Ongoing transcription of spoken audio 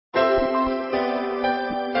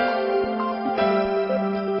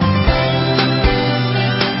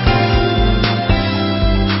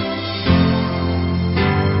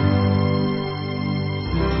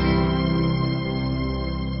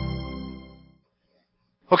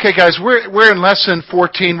Okay, guys, we're in lesson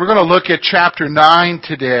 14. We're going to look at chapter 9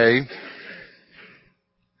 today.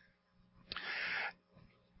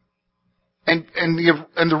 And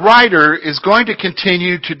the writer is going to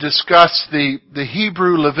continue to discuss the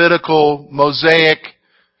Hebrew Levitical Mosaic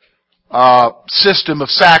system of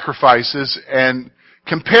sacrifices and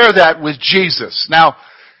compare that with Jesus. Now,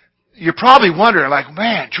 you're probably wondering, like,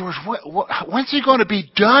 man, George, when's he going to be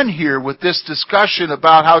done here with this discussion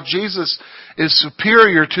about how Jesus is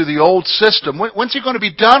superior to the old system? When's he going to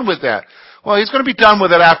be done with that? Well, he's going to be done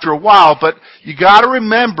with it after a while, but you got to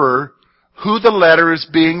remember who the letter is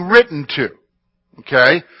being written to.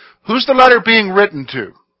 Okay? Who's the letter being written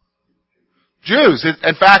to? Jews.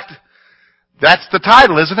 In fact, that's the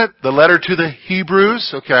title, isn't it? The letter to the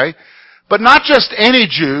Hebrews. Okay? But not just any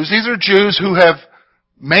Jews. These are Jews who have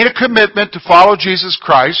made a commitment to follow Jesus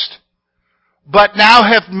Christ, but now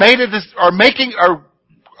have are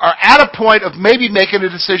at a point of maybe making a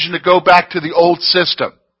decision to go back to the old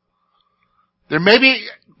system. There may be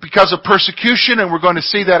because of persecution, and we're going to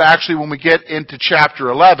see that actually when we get into chapter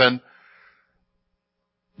 11.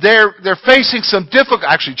 They're facing some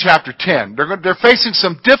chapter 10. They're facing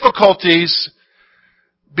some difficulties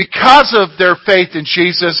because of their faith in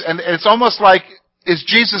Jesus, and it's almost like, is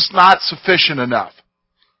Jesus not sufficient enough?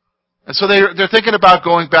 And so they're thinking about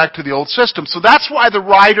going back to the old system. So that's why the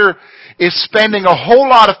writer is spending a whole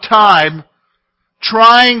lot of time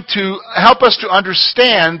trying to help us to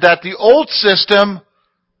understand that the old system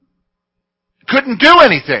couldn't do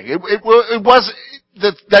anything. It was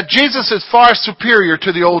that Jesus is far superior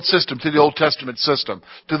to the old system, to the Old Testament system,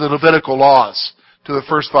 to the Levitical laws, to the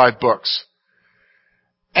first 5 books.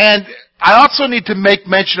 And I also need to make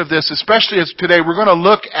mention of this, especially as today we're going to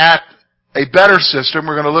look at a better system.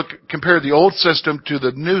 We're going to compare the old system to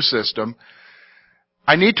the new system.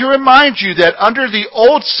 I need to remind you that under the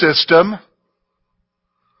old system,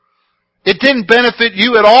 it didn't benefit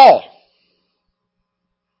you at all.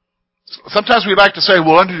 Sometimes we like to say,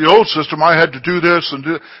 well, under the old system, I had to do this and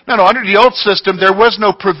do... No, under the old system, there was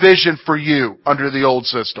no provision for you under the old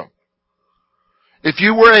system. If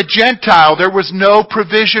you were a Gentile, there was no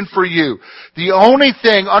provision for you. The only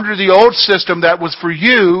thing under the old system that was for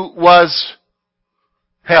you was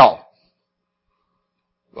hell.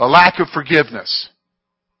 A lack of forgiveness.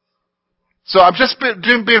 So I'm just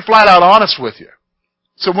being flat out honest with you.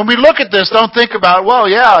 So when we look at this, don't think about, well,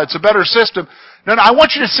 yeah, it's a better system. No, I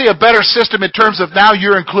want you to see a better system in terms of now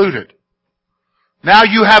you're included. Now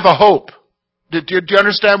you have a hope. Do you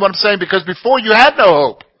understand what I'm saying? Because before you had no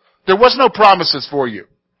hope. There was no promises for you.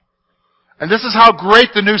 And this is how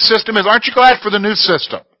great the new system is. Aren't you glad for the new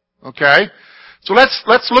system? Okay? So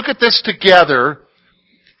let's look at this together.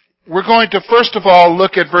 We're going to first of all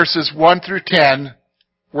look at verses 1 through 10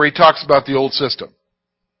 where he talks about the old system.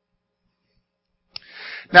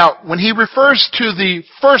 Now, when he refers to the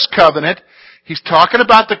first covenant, he's talking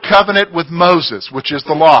about the covenant with Moses, which is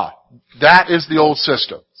the law. That is the old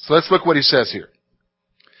system. So let's look what he says here.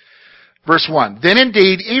 Verse 1, Then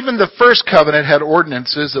indeed, even the first covenant had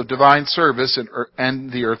ordinances of divine service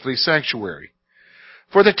and the earthly sanctuary.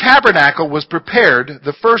 For the tabernacle was prepared,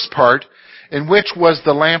 the first part, in which was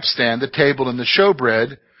the lampstand, the table, and the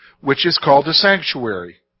showbread, which is called the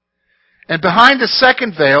sanctuary. And behind the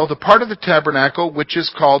second veil, the part of the tabernacle, which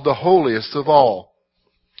is called the holiest of all,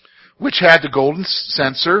 which had the golden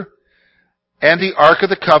censer, and the ark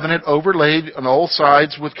of the covenant overlaid on all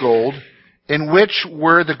sides with gold, in which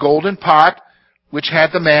were the golden pot, which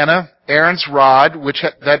had the manna, Aaron's rod,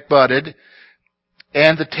 that budded,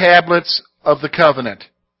 and the tablets of the covenant.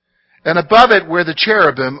 And above it were the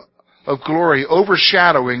cherubim of glory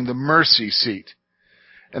overshadowing the mercy seat.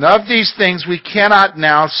 And of these things we cannot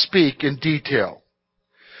now speak in detail.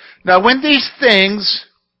 Now when these things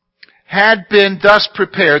had been thus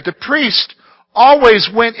prepared, the priest always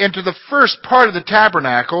went into the first part of the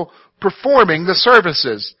tabernacle performing the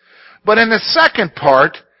services. But in the second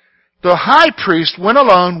part, the high priest went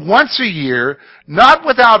alone once a year, not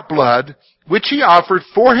without blood, which he offered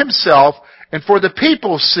for himself and for the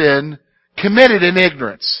people's sin committed in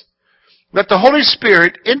ignorance. That the Holy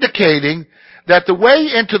Spirit indicating that the way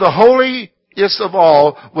into the holiest of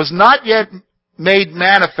all was not yet made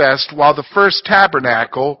manifest while the first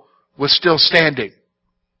tabernacle was still standing.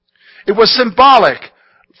 It was symbolic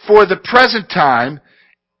for the present time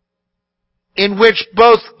in which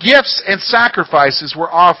both gifts and sacrifices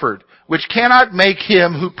were offered, which cannot make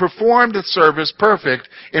him who performed the service perfect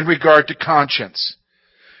in regard to conscience,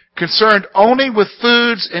 concerned only with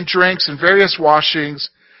foods and drinks and various washings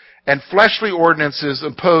and fleshly ordinances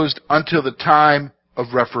imposed until the time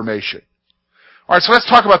of Reformation. All right, so let's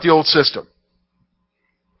talk about the old system.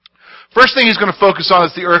 First thing he's going to focus on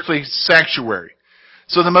is the earthly sanctuary.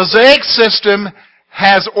 So the Mosaic system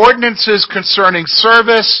has ordinances concerning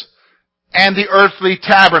service and the earthly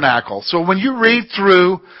tabernacle. So when you read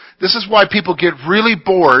through, this is why people get really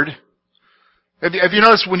bored. Have you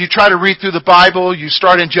noticed when you try to read through the Bible, you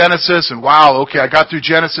start in Genesis and wow, okay, I got through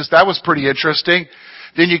Genesis, that was pretty interesting.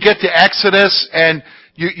 Then you get to Exodus and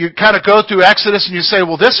you kind of go through Exodus and you say,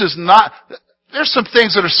 well, this is not, there's some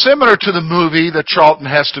things that are similar to the movie that Charlton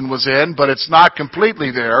Heston was in, but it's not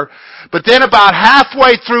completely there. But then about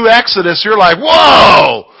halfway through Exodus, you're like,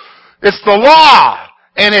 whoa! It's the law!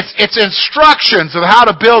 And it's instructions of how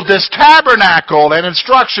to build this tabernacle and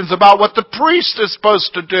instructions about what the priest is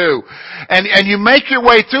supposed to do. And you make your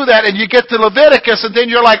way through that and you get to Leviticus and then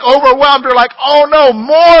you're like overwhelmed. You're like, oh no,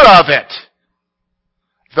 more of it.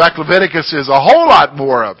 In fact, Leviticus is a whole lot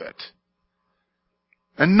more of it.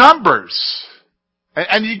 And Numbers.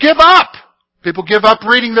 And you give up. People give up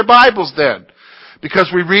reading their Bibles then.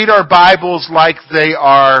 Because we read our Bibles like they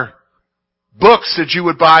are books that you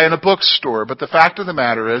would buy in a bookstore. But the fact of the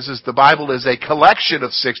matter is the Bible is a collection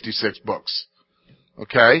of 66 books.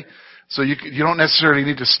 Okay? So you don't necessarily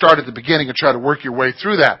need to start at the beginning and try to work your way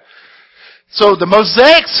through that. So the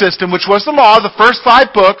Mosaic system, which was the law, the first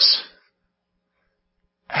 5 books,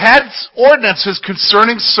 had ordinances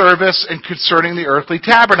concerning service and concerning the earthly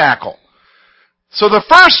tabernacle. So the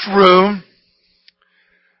first room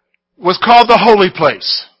was called the holy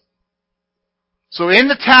place. So in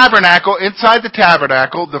the tabernacle, inside the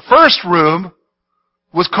tabernacle, the first room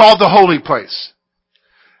was called the holy place.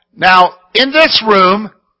 Now, in this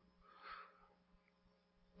room,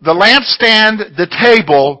 the lampstand, the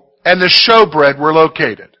table, and the showbread were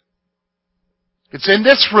located. It's in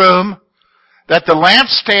this room that the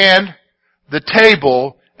lampstand, the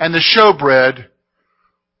table, and the showbread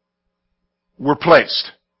were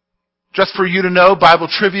placed. Just for you to know, Bible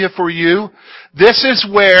trivia for you, this is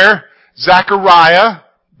where Zechariah,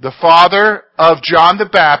 the father of John the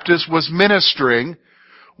Baptist, was ministering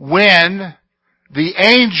when the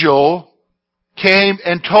angel came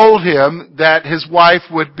and told him that his wife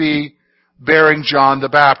would be bearing John the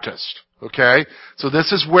Baptist. Okay? So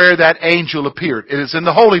this is where that angel appeared. It is in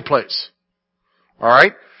the holy place.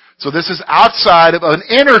 Alright? So this is outside of an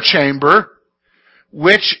inner chamber,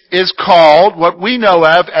 which is called what we know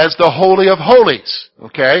of as the Holy of Holies.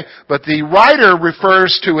 Okay? But the writer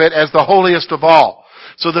refers to it as the holiest of all.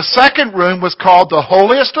 So the second room was called the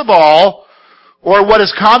holiest of all, or what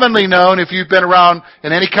is commonly known, if you've been around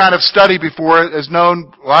in any kind of study before, is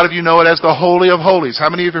known, a lot of you know it as the Holy of Holies. How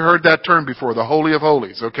many of you heard that term before? The Holy of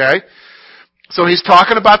Holies, okay? So he's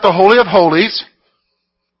talking about the Holy of Holies.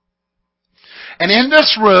 And in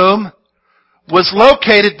this room was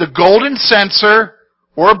located the golden censer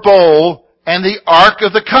or bowl and the Ark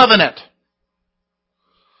of the Covenant.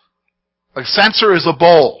 A censer is a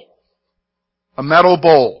bowl, a metal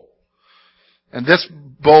bowl. And this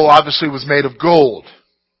bowl obviously was made of gold.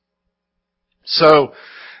 So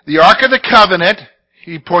the Ark of the Covenant,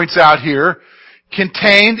 he points out here,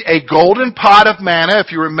 contained a golden pot of manna,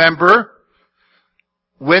 if you remember,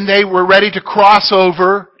 when they were ready to cross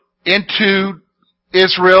over into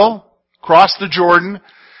Israel, cross the Jordan.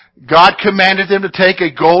 God commanded them to take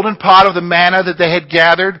a golden pot of the manna that they had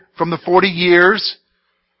gathered from the 40 years.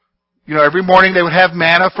 You know, every morning they would have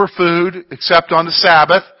manna for food, except on the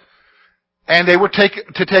Sabbath. And they would take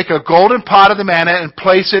a golden pot of the manna and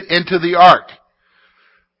place it into the ark.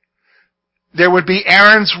 There would be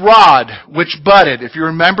Aaron's rod, which budded. If you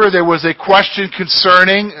remember, there was a question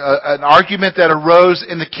concerning an argument that arose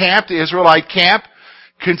in the camp, the Israelite camp,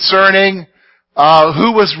 concerning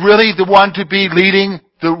who was really the one to be leading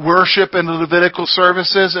the worship and the Levitical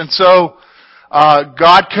services. And so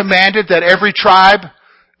God commanded that every tribe,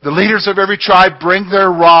 the leaders of every tribe, bring their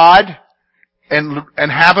rod and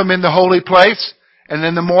have them in the holy place. And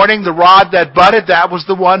in the morning, the rod that budded, that was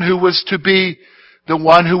the one who was to be the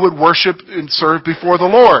one who would worship and serve before the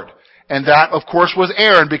Lord. And that, of course, was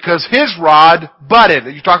Aaron, because his rod budded.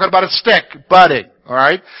 You're talking about a stick budding,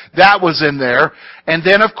 alright? That was in there. And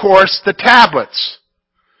then, of course, the tablets,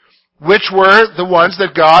 which were the ones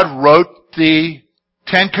that God wrote the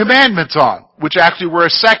 10 Commandments on, which actually were a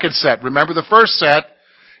second set. Remember the first set,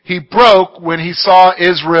 he broke when he saw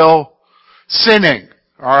Israel sinning.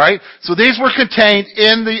 Alright? So these were contained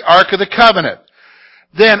in the Ark of the Covenant.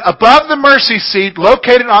 Then above the mercy seat,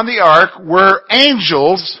 located on the ark, were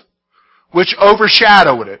angels which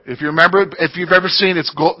overshadowed it. If you remember, if you've ever seen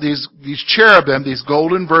these cherubim, these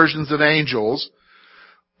golden versions of angels,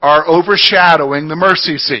 are overshadowing the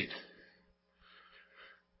mercy seat.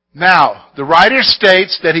 Now, the writer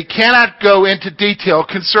states that he cannot go into detail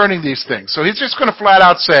concerning these things. So he's just going to flat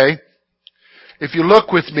out say if you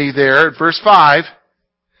look with me there at verse 5,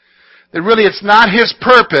 that really it's not his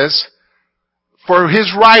purpose for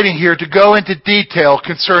his writing here to go into detail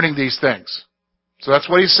concerning these things. So that's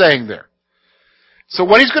what he's saying there. So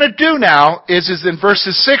what he's going to do now is in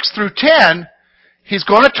verses 6 through 10, he's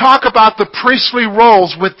going to talk about the priestly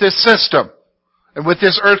roles with this system and with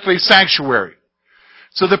this earthly sanctuary.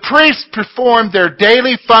 So the priests performed their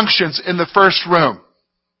daily functions in the first room.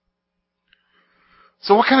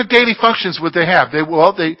 So what kind of daily functions would they have?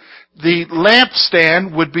 The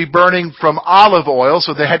lampstand would be burning from olive oil,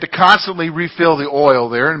 so they had to constantly refill the oil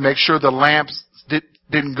there and make sure the lamps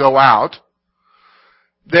didn't go out.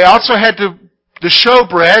 They also had the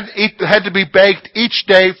showbread had to be baked each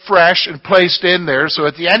day fresh and placed in there, so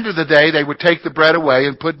at the end of the day they would take the bread away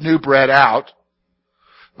and put new bread out.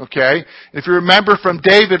 Okay? If you remember from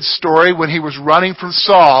David's story, when he was running from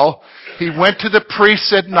Saul, he went to the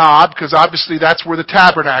priests at Nob, because obviously that's where the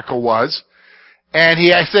tabernacle was, and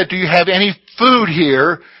he said, do you have any food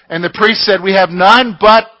here? And the priest said, we have none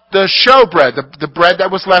but the showbread, the bread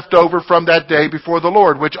that was left over from that day before the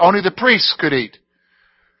Lord, which only the priests could eat.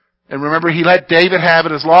 And remember, he let David have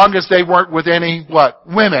it as long as they weren't with any,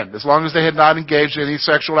 women. As long as they had not engaged in any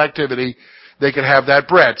sexual activity, they could have that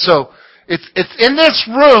bread. So, it's in this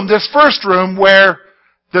room, this first room, where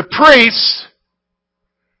the priests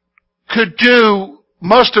could do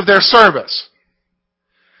most of their service.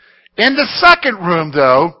 In the second room,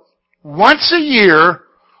 though, once a year,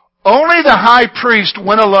 only the high priest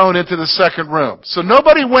went alone into the second room. So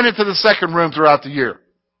nobody went into the second room throughout the year.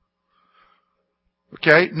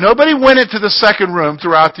 Okay? Nobody went into the second room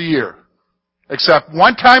throughout the year. Except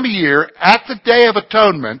one time a year, at the Day of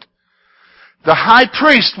Atonement, the high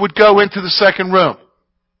priest would go into the second room.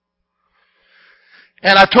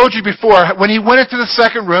 And I told you before, when he went into the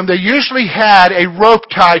second room, they usually had a rope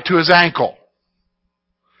tied to his ankle.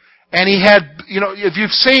 And he had, if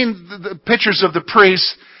you've seen the pictures of the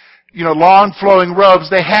priests, long flowing robes,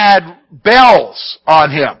 they had bells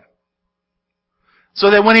on him.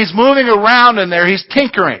 So that when he's moving around in there, he's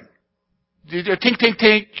tinkering. Tink, tink,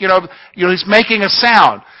 tink, he's making a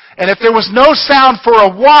sound. And if there was no sound for a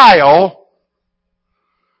while,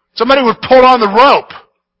 somebody would pull on the rope.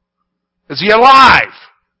 Is he alive?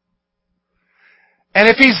 And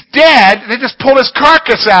if he's dead, they just pull his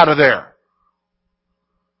carcass out of there.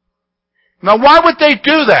 Now why would they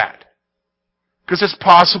do that? Because it's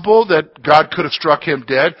possible that God could have struck him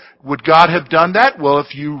dead. Would God have done that? Well,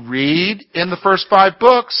 if you read in the first 5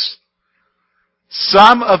 books,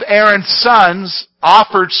 some of Aaron's sons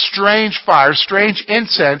offered strange fire, strange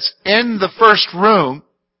incense in the first room,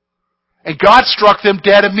 and God struck them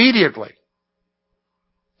dead immediately.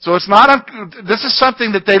 So it's not, this is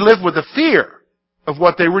something that they live with a fear of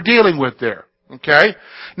what they were dealing with there. Okay?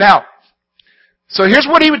 Now, so here's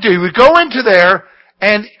what he would do. He would go into there,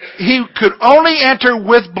 and he could only enter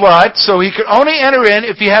with blood, so he could only enter in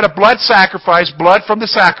if he had a blood sacrifice, blood from the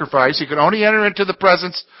sacrifice. He could only enter into the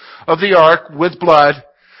presence of the ark with blood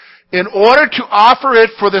in order to offer it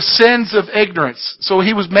for the sins of ignorance. So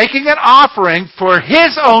he was making an offering for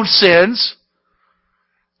his own sins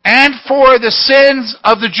and for the sins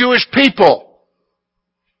of the Jewish people.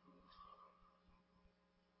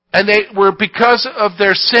 And they were because of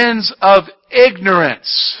their sins of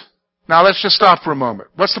ignorance. Now let's just stop for a moment.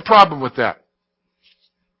 What's the problem with that?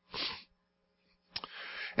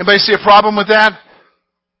 Anybody see a problem with that?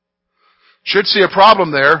 Should see a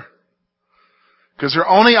problem there. Because they're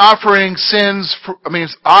only offering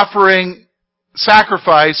offering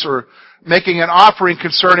sacrifice or making an offering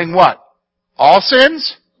concerning what? All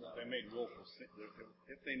sins? If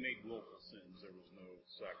they made willful sins, there was no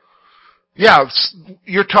sacrifice. Yeah,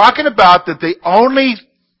 you're talking about that they only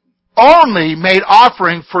made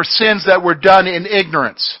offering for sins that were done in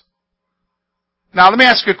ignorance. Now, let me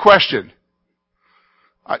ask you a question.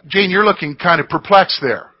 Gene, you're looking kind of perplexed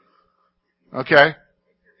there. Okay?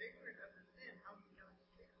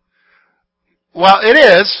 Well, it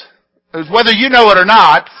is. Whether you know it or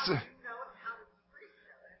not.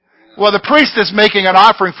 Well, the priest is making an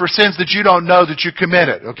offering for sins that you don't know that you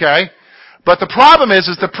committed, okay? But the problem is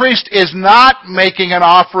the priest is not making an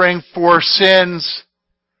offering for sins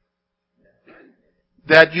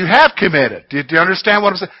that you have committed. Do you understand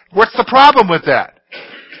what I'm saying? What's the problem with that?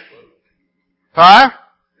 Huh?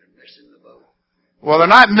 Well, they're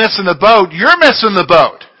not missing the boat. You're missing the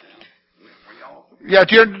boat. Yeah,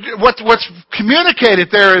 what's communicated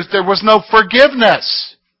there is there was no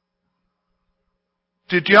forgiveness.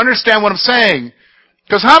 Do you understand what I'm saying?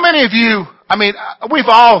 Because how many of you, we've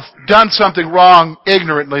all done something wrong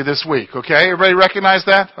ignorantly this week, okay? Everybody recognize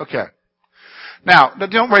that? Okay. Now,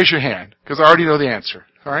 don't raise your hand, because I already know the answer,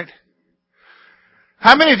 alright?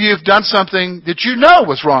 How many of you have done something that you know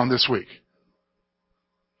was wrong this week?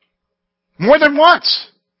 More than once.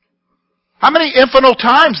 How many infinite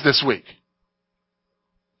times this week?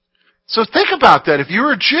 So think about that. If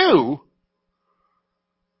you're a Jew,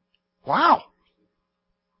 wow.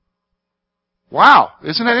 Wow.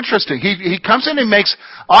 Isn't that interesting? He comes in and makes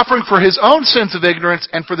offering for his own sins of ignorance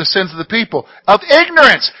and for the sins of the people. Of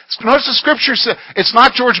ignorance. Notice the scripture says, it's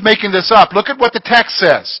not George making this up. Look at what the text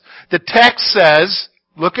says. The text says,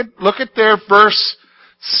 look at their verse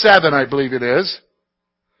 7, I believe it is.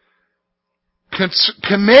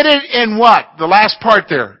 Committed in what? The last part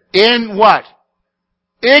there. In what?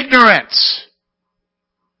 Ignorance.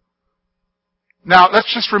 Now,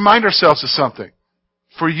 let's just remind ourselves of something.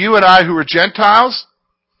 For you and I who are Gentiles,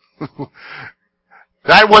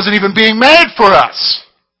 that wasn't even being made for us.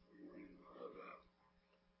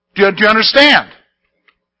 Do you understand?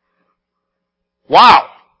 Wow.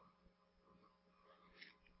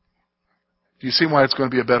 Do you see why it's going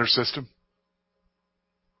to be a better system?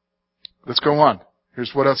 Let's go on.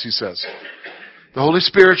 Here's what else he says. The Holy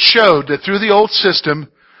Spirit showed that through the old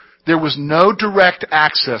system, there was no direct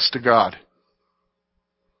access to God.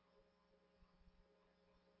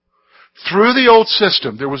 Through the old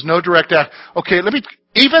system, there was no direct access. Okay,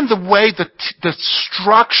 even the way the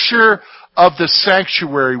structure of the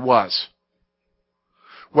sanctuary was,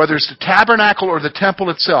 whether it's the tabernacle or the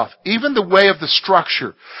temple itself, even the way of the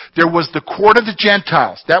structure, there was the court of the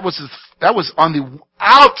Gentiles. That was on the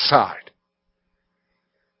outside.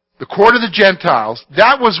 The court of the Gentiles,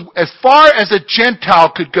 that was as far as a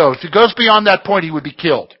Gentile could go. If he goes beyond that point, he would be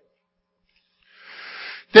killed.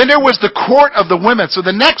 Then there was the court of the women. So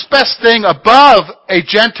the next best thing above a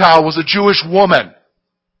Gentile was a Jewish woman.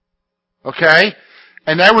 Okay?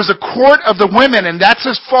 And there was a court of the women, and that's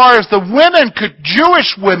as far as the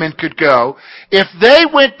Jewish women could go. If they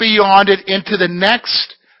went beyond it into the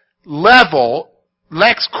next level,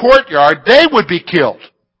 next courtyard, they would be killed.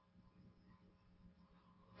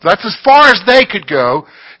 That's as far as they could go.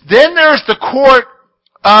 Then there's the court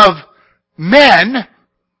of men.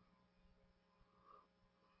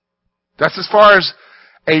 That's as far as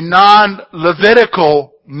a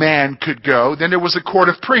non-Levitical man could go. Then there was a court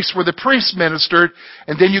of priests where the priests ministered,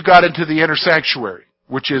 and then you got into the inner sanctuary,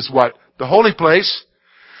 which is what? The holy place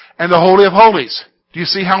and the Holy of Holies. Do you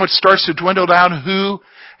see how it starts to dwindle down who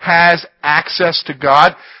has access to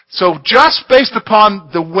God? So just based upon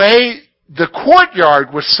the way the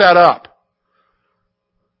courtyard was set up,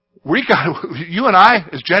 you and I,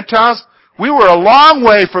 as Gentiles, we were a long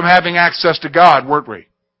way from having access to God, weren't we?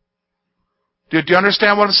 Do you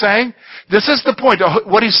understand what I'm saying? This is the point.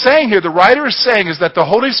 What he's saying here, the writer is saying, is that the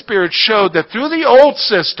Holy Spirit showed that through the old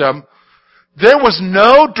system, there was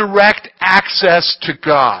no direct access to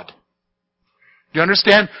God. Do you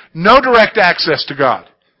understand? No direct access to God.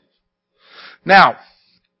 Now,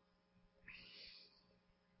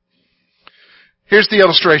 here's the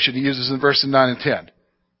illustration he uses in verses 9 and 10.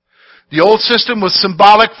 The old system was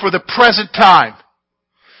symbolic for the present time.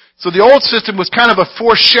 So the old system was kind of a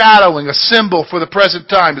foreshadowing, a symbol for the present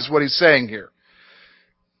time, is what he's saying here.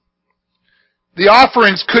 The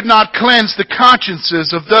offerings could not cleanse the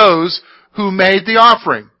consciences of those who made the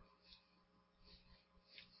offering.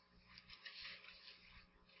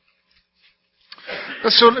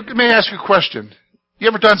 So let me ask you a question. You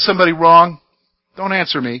ever done somebody wrong? Don't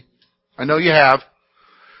answer me. I know you have.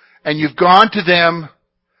 And you've gone to them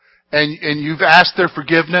and you've asked their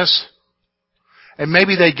forgiveness. And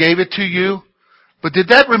maybe they gave it to you, but did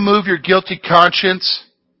that remove your guilty conscience?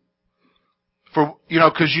 Did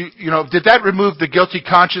that remove the guilty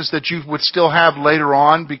conscience that you would still have later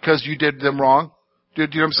on because you did them wrong? Do you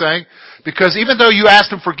know what I'm saying? Because even though you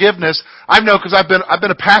asked them forgiveness, I know because I've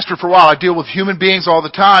been a pastor for a while. I deal with human beings all the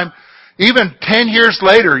time. Even 10 years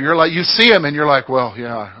later, you see them and you're like, well,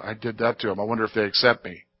 yeah, I did that to them. I wonder if they accept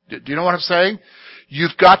me. Do you know what I'm saying?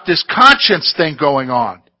 You've got this conscience thing going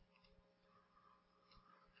on.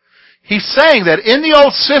 He's saying that in the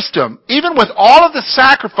old system, even with all of the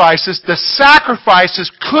sacrifices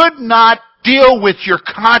could not deal with your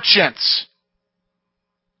conscience.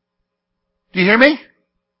 Do you hear me?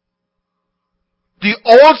 The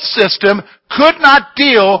old system could not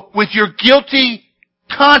deal with your guilty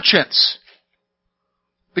conscience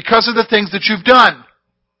because of the things that you've done.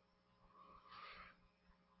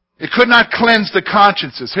 It could not cleanse the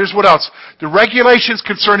consciences. Here's what else. The regulations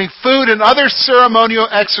concerning food and other ceremonial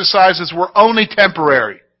exercises were only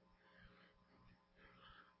temporary.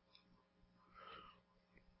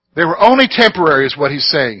 They were only temporary is what he's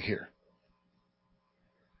saying here.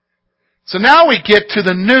 So now we get to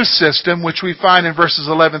the new system, which we find in verses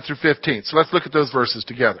 11 through 15. So let's look at those verses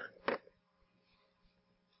together.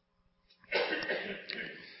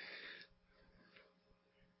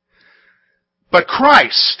 But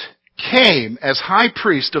Christ came as high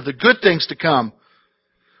priest of the good things to come,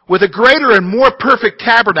 with a greater and more perfect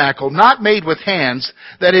tabernacle, not made with hands,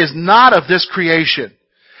 that is not of this creation.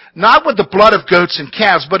 Not with the blood of goats and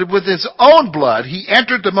calves, but with his own blood he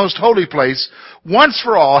entered the most holy place, once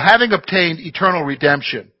for all, having obtained eternal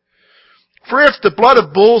redemption. For if the blood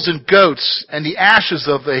of bulls and goats and the ashes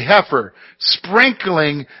of a heifer,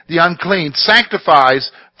 sprinkling the unclean,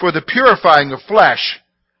 sanctifies for the purifying of flesh,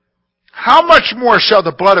 how much more shall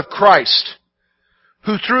the blood of Christ,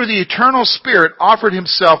 who through the eternal Spirit offered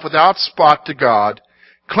himself without spot to God,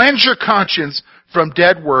 cleanse your conscience from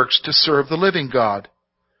dead works to serve the living God?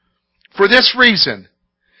 For this reason,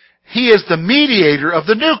 he is the mediator of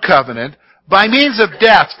the new covenant by means of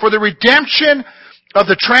death for the redemption of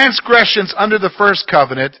the transgressions under the first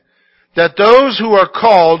covenant, that those who are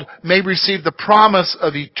called may receive the promise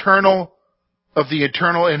of the eternal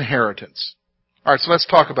inheritance. All right, so let's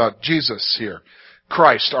talk about Jesus here.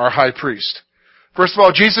 Christ, our high priest. First of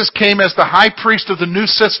all, Jesus came as the high priest of the new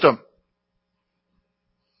system.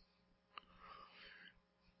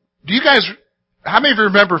 How many of you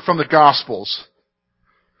remember from the Gospels,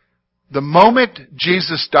 the moment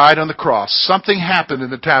Jesus died on the cross, something happened in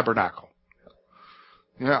the tabernacle?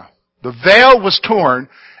 Yeah. The veil was torn,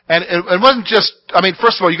 and it wasn't just,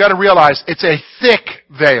 first of all, you got to realize it's a thick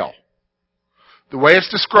veil. The way it's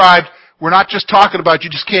described, we're not just talking about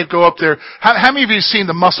you just can't go up there. How many of you have seen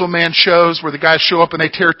the Muscle Man shows where the guys show up and they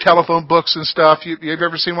tear telephone books and stuff? You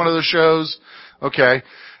ever seen one of those shows? Okay.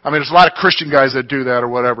 There's a lot of Christian guys that do that or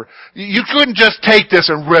whatever. You couldn't just take this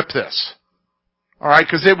and rip this. Alright?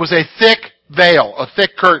 Because it was a thick veil, a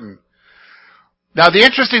thick curtain. Now the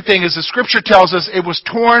interesting thing is the scripture tells us it was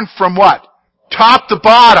torn from what? Top to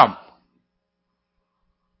bottom.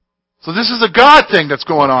 So this is a God thing that's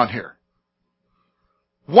going on here.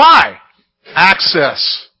 Why?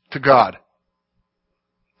 Access to God.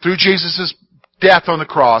 Through Jesus' death on the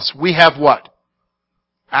cross, we have what?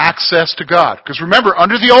 Access to God. Because remember,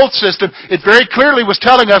 under the old system, it very clearly was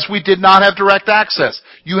telling us we did not have direct access.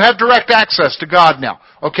 You have direct access to God now.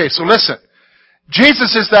 Okay, so listen.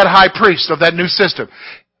 Jesus is that high priest of that new system.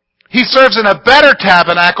 He serves in a better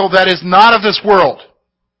tabernacle that is not of this world,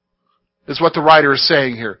 is what the writer is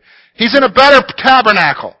saying here. He's in a better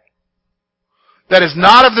tabernacle that is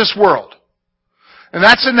not of this world. And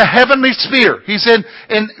that's in the heavenly sphere.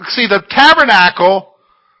 See, the tabernacle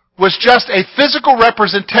was just a physical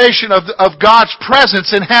representation of God's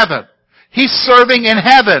presence in heaven. He's serving in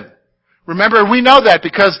heaven. Remember, we know that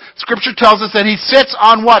because Scripture tells us that He sits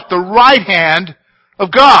on what? The right hand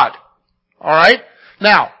of God. Alright?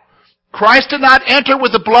 Now, Christ did not enter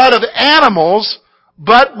with the blood of animals,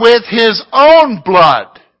 but with His own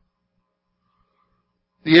blood.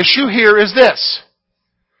 The issue here is this.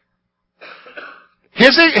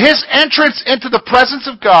 His entrance into the presence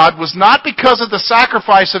of God was not because of the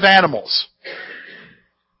sacrifice of animals.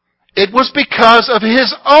 It was because of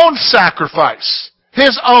His own sacrifice.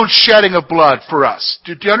 His own shedding of blood for us.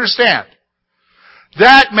 Do you understand?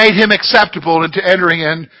 That made Him acceptable into entering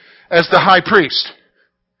in as the high priest.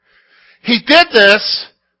 He did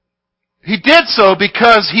so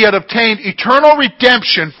because He had obtained eternal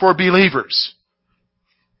redemption for believers.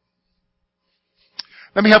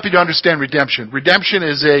 Let me help you to understand redemption. Redemption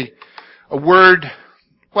is a word,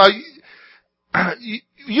 well,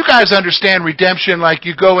 you guys understand redemption like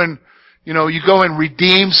you go and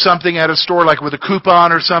redeem something at a store like with a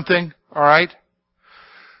coupon or something, alright?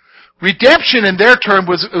 Redemption in their term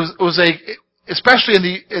was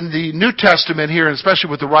especially in the New Testament here, and especially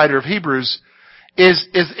with the writer of Hebrews, is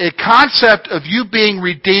a concept of you being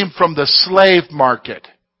redeemed from the slave market.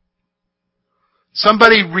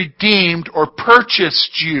 Somebody redeemed or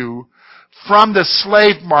purchased you from the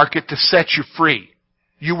slave market to set you free.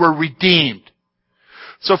 You were redeemed.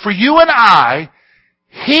 So for you and I,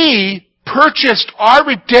 He purchased our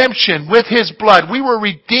redemption with His blood. We were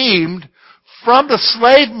redeemed from the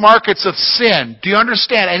slave markets of sin. Do you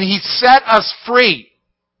understand? And He set us free.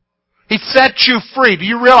 He set you free. Do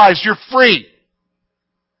you realize you're free?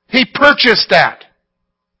 He purchased that.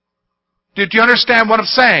 Do you understand what I'm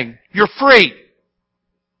saying? You're free.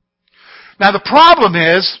 Now the problem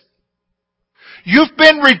is, you've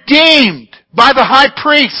been redeemed by the high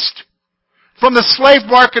priest from the slave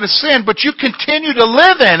market of sin, but you continue to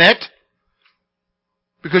live in it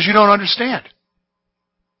because you don't understand.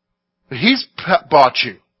 He's bought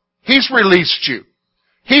you. He's released you.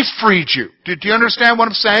 He's freed you. Do you understand what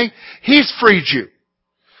I'm saying? He's freed you.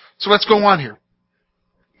 So let's go on here.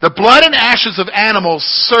 The blood and ashes of animals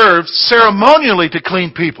served ceremonially to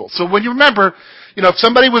clean people. So when you remember, if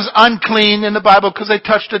somebody was unclean in the Bible because they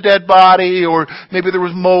touched a dead body, or maybe there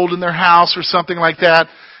was mold in their house or something like that,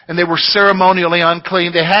 and they were ceremonially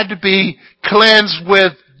unclean, they had to be cleansed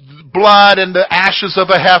with blood and the ashes of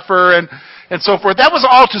a heifer and so forth. That was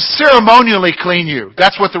all to ceremonially clean you.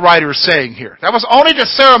 That's what the writer is saying here. That was only to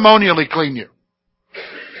ceremonially clean you.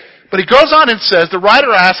 But he goes on and says, the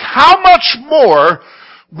writer asks, how much more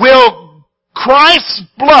will Christ's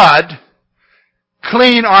blood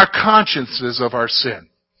clean our consciences of our sin?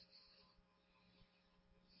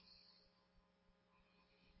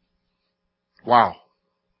 Wow.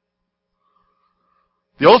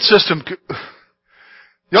 The old system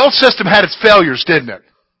had its failures, didn't it?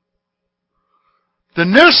 The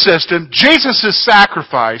new system, Jesus'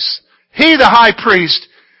 sacrifice, He, the high priest,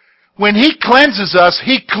 when He cleanses us,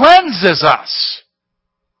 He cleanses us.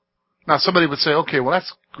 Now somebody would say, okay, well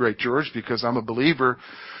that's great, George, because I'm a believer,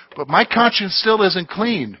 but my conscience still isn't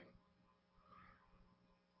clean.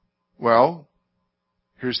 Well,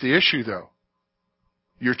 here's the issue though.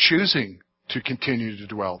 You're choosing to continue to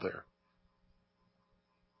dwell there.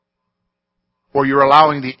 Or you're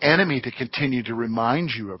allowing the enemy to continue to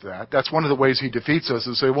remind you of that. That's one of the ways he defeats us,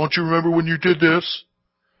 is say, won't you remember when you did this?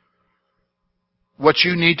 What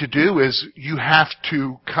you need to do is you have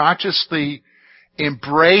to consciously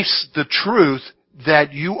embrace the truth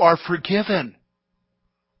that you are forgiven.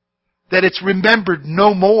 That it's remembered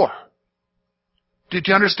no more. Did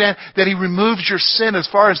you understand? That He removes your sin as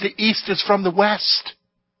far as the east is from the west.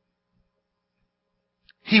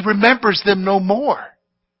 He remembers them no more.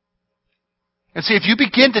 And see, if you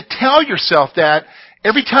begin to tell yourself that,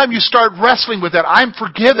 every time you start wrestling with that, I'm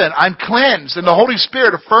forgiven, I'm cleansed, and the Holy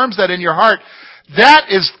Spirit affirms that in your heart, that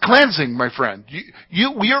is cleansing, my friend.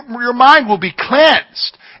 Your mind will be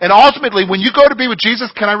cleansed. And ultimately, when you go to be with Jesus,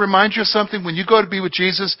 can I remind you of something? When you go to be with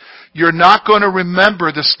Jesus, you're not going to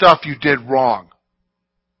remember the stuff you did wrong.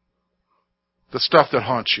 The stuff that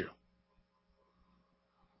haunts you.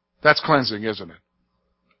 That's cleansing, isn't it?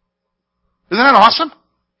 Isn't that awesome?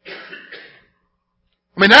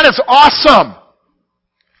 I mean, that is awesome.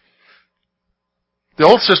 The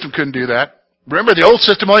old system couldn't do that. Remember, the old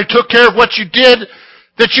system only took care of what you did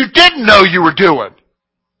that you didn't know you were doing.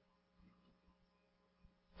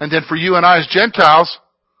 And then for you and I as Gentiles,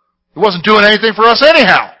 it wasn't doing anything for us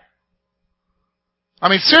anyhow. I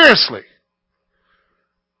mean, seriously.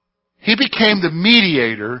 He became the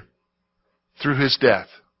mediator through His death.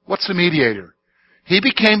 What's the mediator? He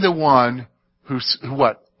became the one who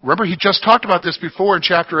what? Remember, he just talked about this before in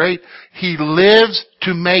chapter 8. He lives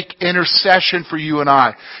to make intercession for you and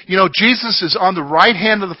I. You know, Jesus is on the right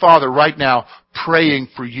hand of the Father right now praying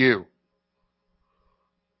for you.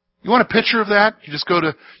 You want a picture of that? You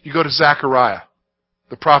go to Zechariah,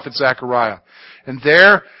 the prophet Zechariah. And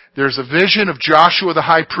there's a vision of Joshua the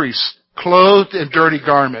high priest, clothed in dirty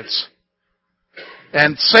garments.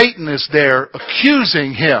 And Satan is there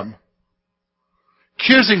accusing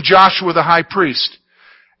Joshua the high priest.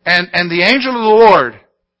 And the angel of the Lord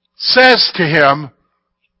says to him,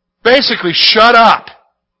 basically, shut up.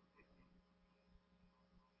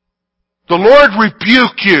 The Lord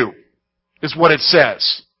rebuke you, is what it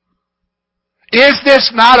says. Is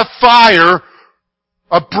this not a fire,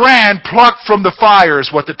 a brand plucked from the fire,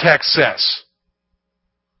 is what the text says.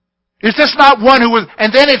 Is this not one who was,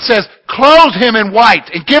 and then it says, clothe him in white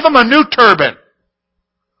and give him a new turban.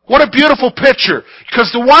 What a beautiful picture.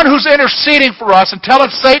 Because the one who's interceding for us and telling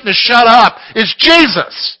Satan to shut up is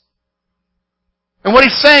Jesus. And what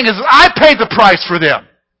he's saying is, I paid the price for them.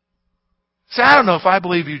 See, I don't know if I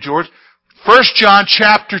believe you, George. 1 John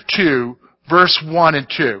chapter 2, verse 1 and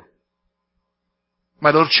 2. My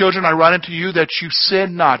little children, I write unto you that you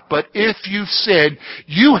sin not. But if you sin,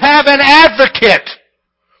 you have an advocate.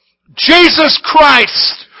 Jesus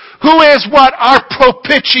Christ, who is what? Our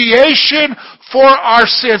propitiation for our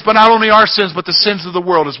sins, but not only our sins, but the sins of the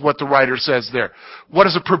world is what the writer says there. What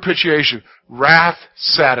is a propitiation? Wrath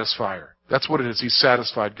satisfier. That's what it is. He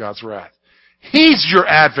satisfied God's wrath. He's your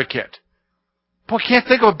advocate. Boy, can't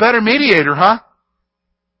think of a better mediator, huh?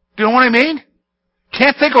 Do you know what I mean?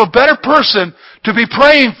 Can't think of a better person to be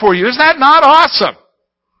praying for you. Isn't that not awesome?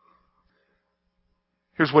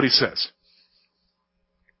 Here's what he says.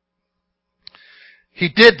 He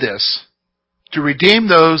did this to redeem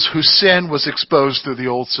those whose sin was exposed through the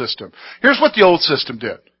old system. Here's what the old system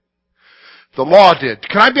did. The law did.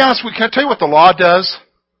 Can I be honest with you? Can I tell you what the law does?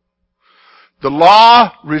 The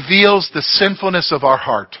law reveals the sinfulness of our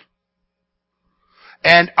heart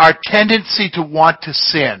and our tendency to want to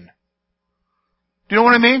sin. Do you know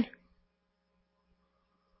what I mean?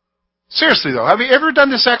 Seriously though, have you ever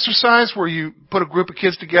done this exercise where you put a group of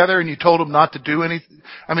kids together and you told them not to do anything?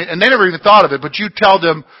 And they never even thought of it, but you tell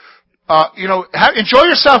them, enjoy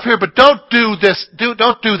yourself here, but don't do this.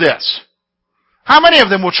 Don't do this. How many of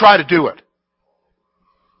them will try to do it?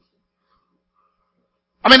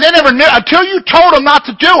 They never knew until you told them not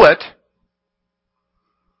to do it.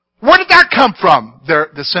 Where did that come from?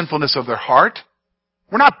 The sinfulness of their heart.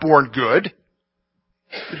 We're not born good.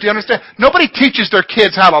 Do you understand? Nobody teaches their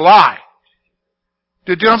kids how to lie.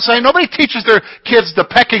 Do you know what I'm saying? Nobody teaches their kids the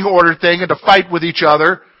pecking order thing and to fight with each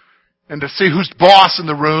other and to see who's boss in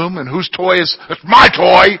the room and whose toy is, it's my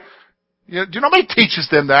toy. Nobody teaches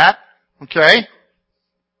them that. Okay?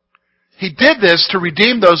 He did this to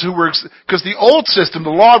redeem those who were, because the old system, the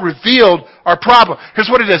law revealed our problem. Here's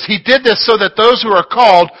what it is. He did this so that those who are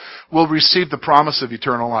called will receive the promise of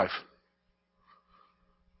eternal life.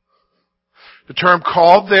 The term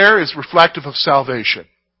called there is reflective of salvation.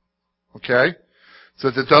 Okay?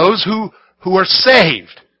 So that those who are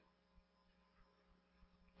saved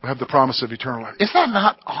will have the promise of eternal life. Isn't that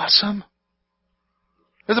not awesome?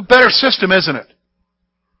 There's a better system, isn't it?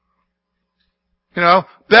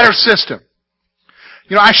 Better system.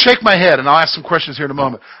 I shake my head, and I'll ask some questions here in a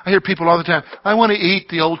moment. I hear people all the time, I want to eat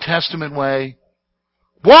the Old Testament way.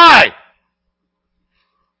 Why?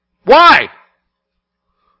 Why?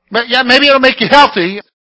 Yeah, maybe it'll make you healthy.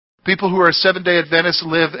 People who are Seventh-day Adventists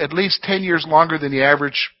live at least 10 years longer than the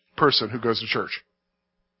average person who goes to church.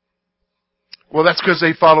 Well, that's because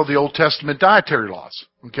they follow the Old Testament dietary laws.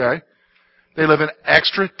 Okay? They live an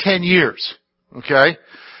extra 10 years. Okay?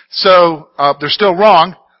 So, they're still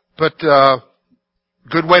wrong, but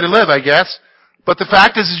good way to live, I guess. But the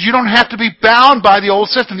fact is you don't have to be bound by the old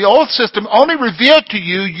system. The old system only revealed to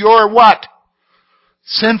you your what?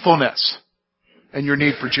 Sinfulness and your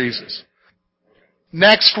need for Jesus.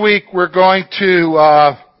 Next week we're going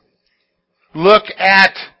to look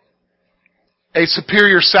at a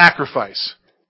superior sacrifice.